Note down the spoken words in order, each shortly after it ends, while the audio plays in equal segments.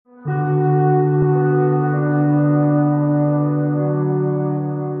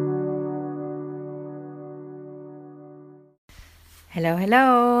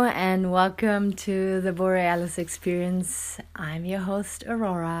Hello, and welcome to the Borealis Experience. I'm your host,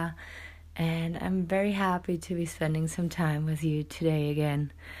 Aurora, and I'm very happy to be spending some time with you today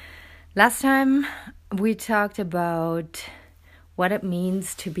again. Last time, we talked about what it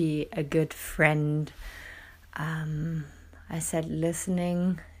means to be a good friend. I said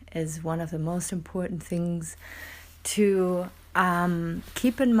listening is one of the most important things to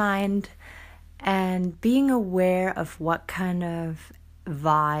keep in mind, and being aware of what kind of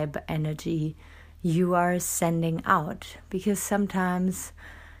vibe, energy you are sending out. Because sometimes,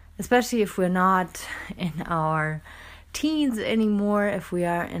 especially if we're not in our teens anymore, if we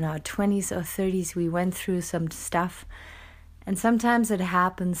are in our 20s or 30s, we went through some stuff. And sometimes it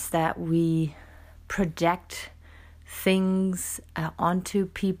happens that we project things onto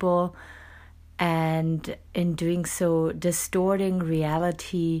people, and in doing so, distorting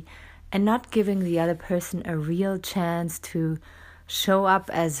reality and not giving the other person a real chance to show up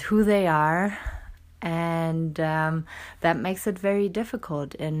as who they are. And that makes it very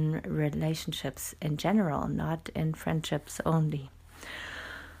difficult in relationships in general, not in friendships only.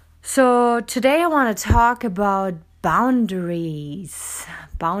 So today I want to talk about boundaries.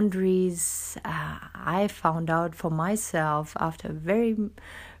 Boundaries, I found out for myself after very,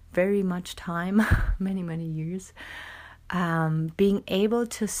 very much time, many years. Being able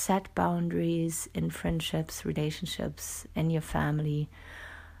to set boundaries in friendships, relationships, in your family,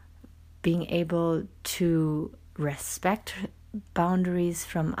 being able to respect boundaries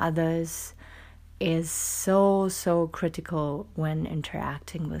from others is so critical when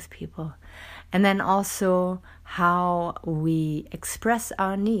interacting with people. And then also how we express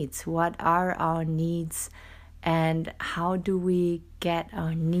our needs. What are our needs? And how do we get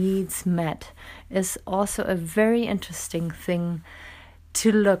our needs met is also a very interesting thing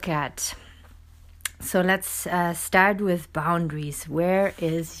to look at. So let's start with boundaries. Where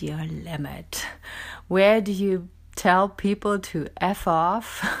is your limit? Where do you tell people to F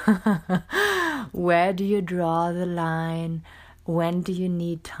off? Where do you draw the line? When do you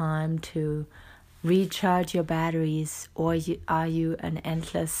need time to recharge your batteries? Or are you an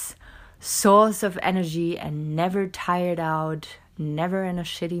endless source of energy and never tired out, never in a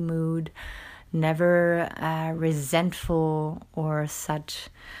shitty mood, never resentful or such?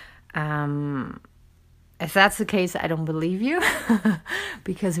 If that's the case, I don't believe you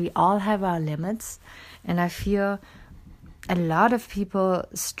because we all have our limits, and I feel a lot of people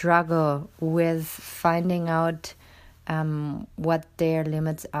struggle with finding out what their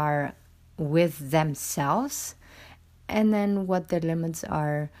limits are with themselves, and then what their limits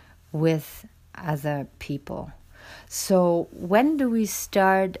are with other people. So when do we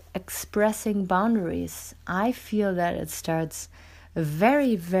start expressing boundaries? I feel that it starts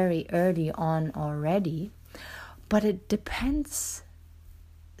very early on already, but it depends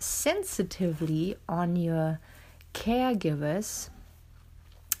sensitively on your caregivers,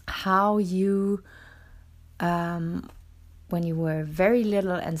 how you when you were very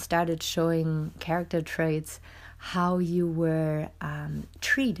little and started showing character traits, how you were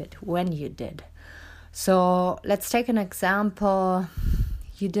treated when you did. So let's take an example.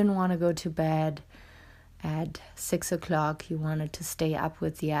 You didn't want to go to bed at 6 o'clock. You wanted to stay up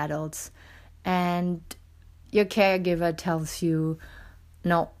with the adults. And your caregiver tells you,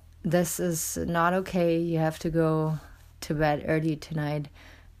 no, this is not okay. You have to go to bed early tonight.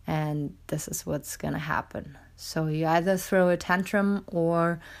 And this is what's going to happen. So you either throw a tantrum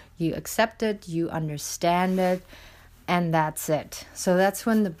or you accept it, you understand it, and that's it. So that's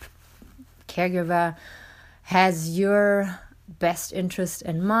when the caregiver has your best interest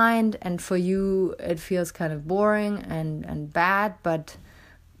in mind, and for you it feels kind of boring and bad, but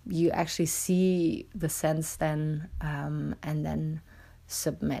you actually see the sense then and then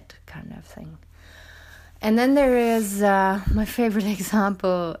submit kind of thing. And then there is my favorite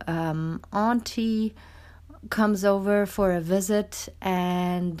example, auntie comes over for a visit,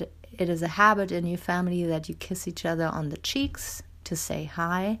 and it is a habit in your family that you kiss each other on the cheeks to say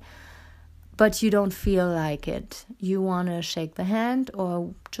hi, but you don't feel like it. You want to shake the hand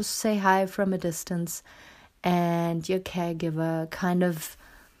or just say hi from a distance, and your caregiver kind of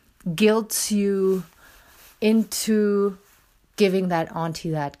guilts you into giving that auntie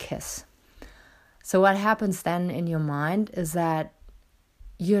that kiss. So what happens then in your mind is that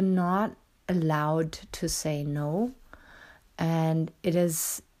you're not allowed to say no, and it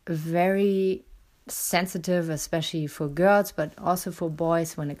is very sensitive, especially for girls, but also for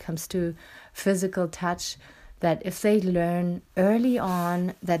boys when it comes to physical touch, that if they learn early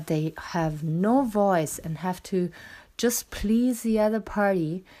on that they have no voice and have to just please the other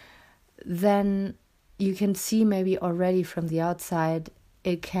party, then you can see maybe already from the outside,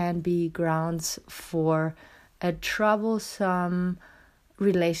 it can be grounds for a troublesome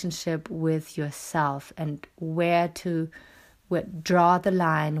relationship with yourself, and where to draw the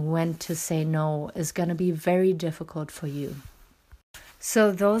line, when to say no, is going to be very difficult for you.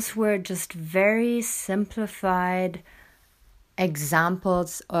 So those were just very simplified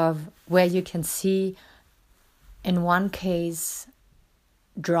examples of where you can see, in one case,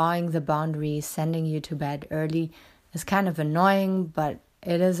 drawing the boundary, sending you to bed early is kind of annoying, but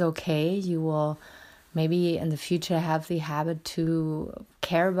it is okay. You will maybe in the future have the habit to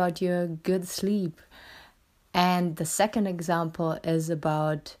care about your good sleep. And the second example is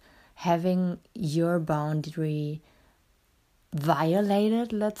about having your boundary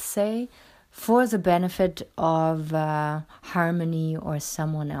violated, let's say, for the benefit of harmony or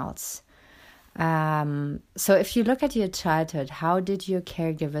someone else. So if you look at your childhood, how did your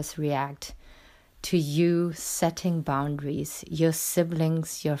caregivers react to you setting boundaries, your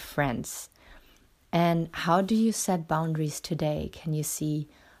siblings, your friends? And how do you set boundaries today? Can you see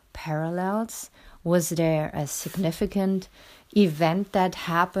parallels? Was there a significant event that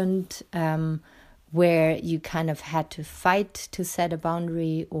happened where you kind of had to fight to set a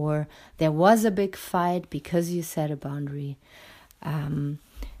boundary, or there was a big fight because you set a boundary?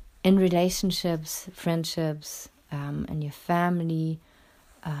 In relationships, friendships, in your family,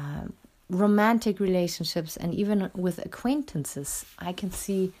 romantic relationships, and even with acquaintances, I can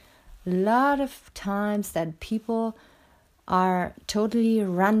see a lot of times that people are totally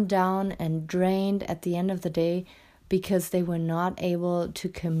run down and drained at the end of the day because they were not able to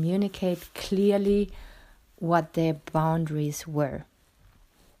communicate clearly what their boundaries were.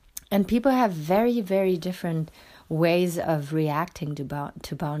 And people have very, very different ways of reacting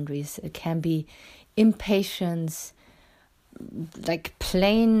to boundaries. It can be impatience, like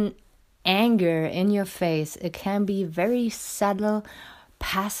plain anger in your face. It can be very subtle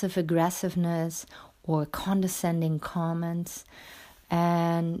passive aggressiveness or condescending comments.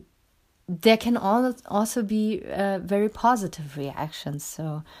 And there can also be very positive reactions,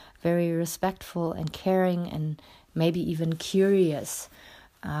 so very respectful and caring and maybe even curious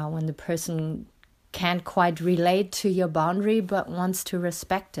when the person can't quite relate to your boundary but wants to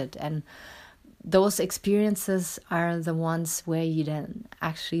respect it. And those experiences are the ones where you then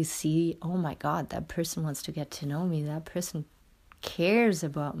actually see, oh my God, that person wants to get to know me, that person cares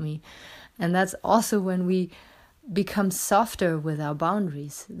about me. And that's also when we become softer with our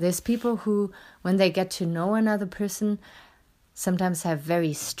boundaries. There's people who, when they get to know another person, sometimes have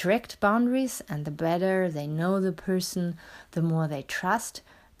very strict boundaries, and the better they know the person, the more they trust,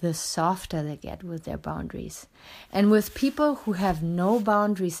 the softer they get with their boundaries. And with people who have no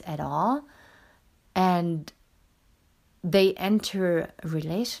boundaries at all, and they enter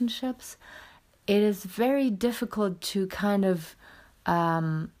relationships, it is very difficult to kind of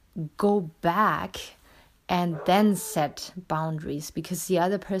go back and then set boundaries, because the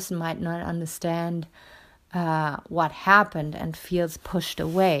other person might not understand what happened and feels pushed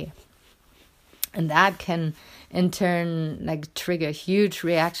away. And that can in turn trigger huge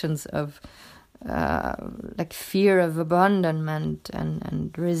reactions of fear of abandonment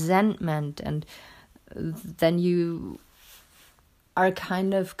and resentment. And then you are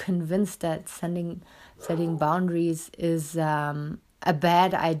kind of convinced that setting boundaries is a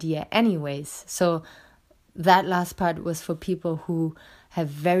bad idea anyways. So that last part was for people who have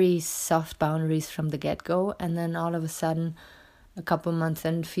very soft boundaries from the get-go, and then all of a sudden a couple months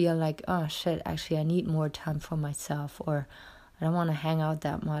in feel like, oh shit, actually I need more time for myself, or I don't want to hang out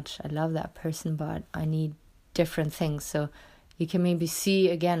that much. I love that person, but I need different things. So you can maybe see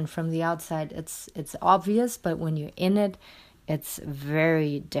again from the outside it's obvious, but when you're in it, it's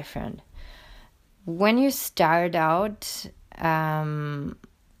very different. When you start out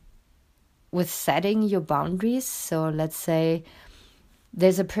with setting your boundaries, so let's say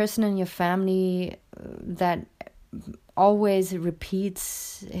there's a person in your family that always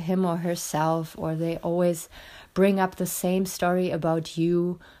repeats him or herself, or they always bring up the same story about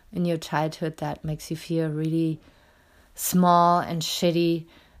you in your childhood that makes you feel really small and shitty.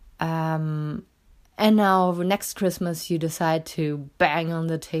 And now next Christmas you decide to bang on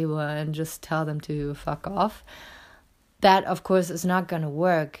the table and just tell them to fuck off. That, of course, is not going to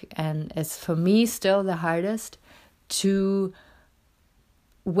work. And it's for me still the hardest to,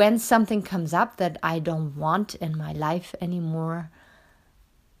 when something comes up that I don't want in my life anymore,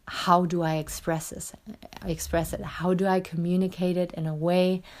 how do I express it? How do I communicate it in a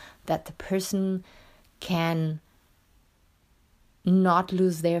way that the person can not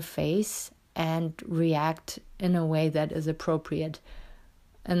lose their face and react in a way that is appropriate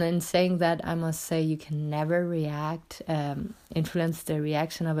And in saying that, I must say you can never influence the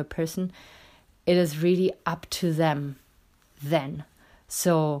reaction of a person. It is really up to them then.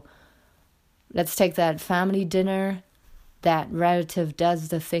 So let's take that family dinner. That relative does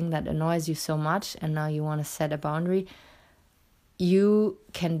the thing that annoys you so much, and now you want to set a boundary. You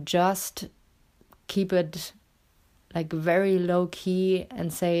can just keep it like very low key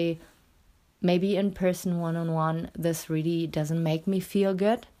and say, maybe in person, one-on-one, this really doesn't make me feel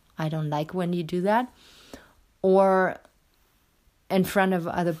good. I don't like when you do that. Or in front of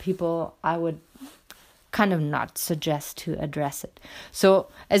other people, I would kind of not suggest to address it. So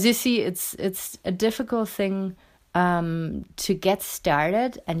as you see, it's a difficult thing to get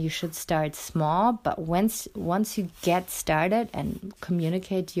started, and you should start small. But once you get started and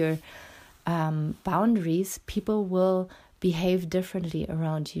communicate your boundaries, people will behave differently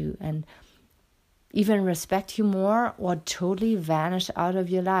around you and even respect you more, or totally vanish out of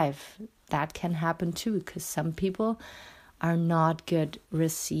your life. That can happen too, because some people are not good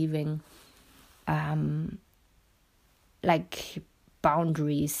receiving like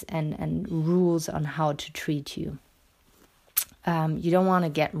boundaries and rules on how to treat you. You don't want to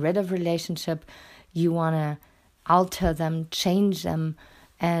get rid of relationship. You want to alter them, change them,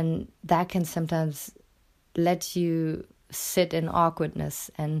 and that can sometimes let you sit in awkwardness.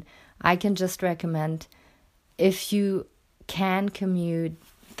 And I can just recommend, if you can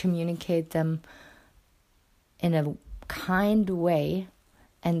communicate them in a kind way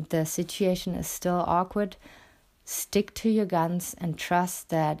and the situation is still awkward, stick to your guns and trust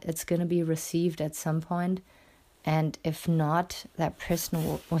that it's going to be received at some point. And if not, that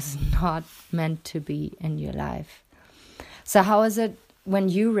person was not meant to be in your life. So how is it when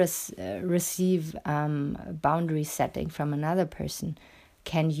you receive boundary setting from another person?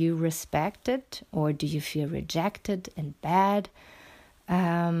 Can you respect it, or do you feel rejected and bad?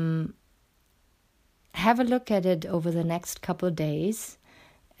 Have a look at it over the next couple of days.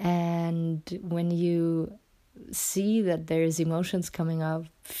 And when you see that there's emotions coming up,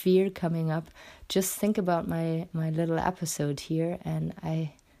 fear coming up, just think about my little episode here, and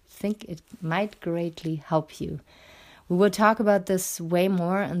I think it might greatly help you. We will talk about this way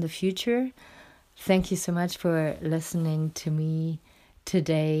more in the future. Thank you so much for listening to me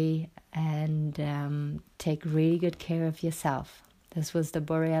today, and take really good care of yourself. This was the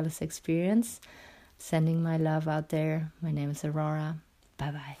Borealis Experience. Sending my love out there. My name is Aurora.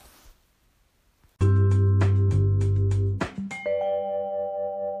 Bye-bye.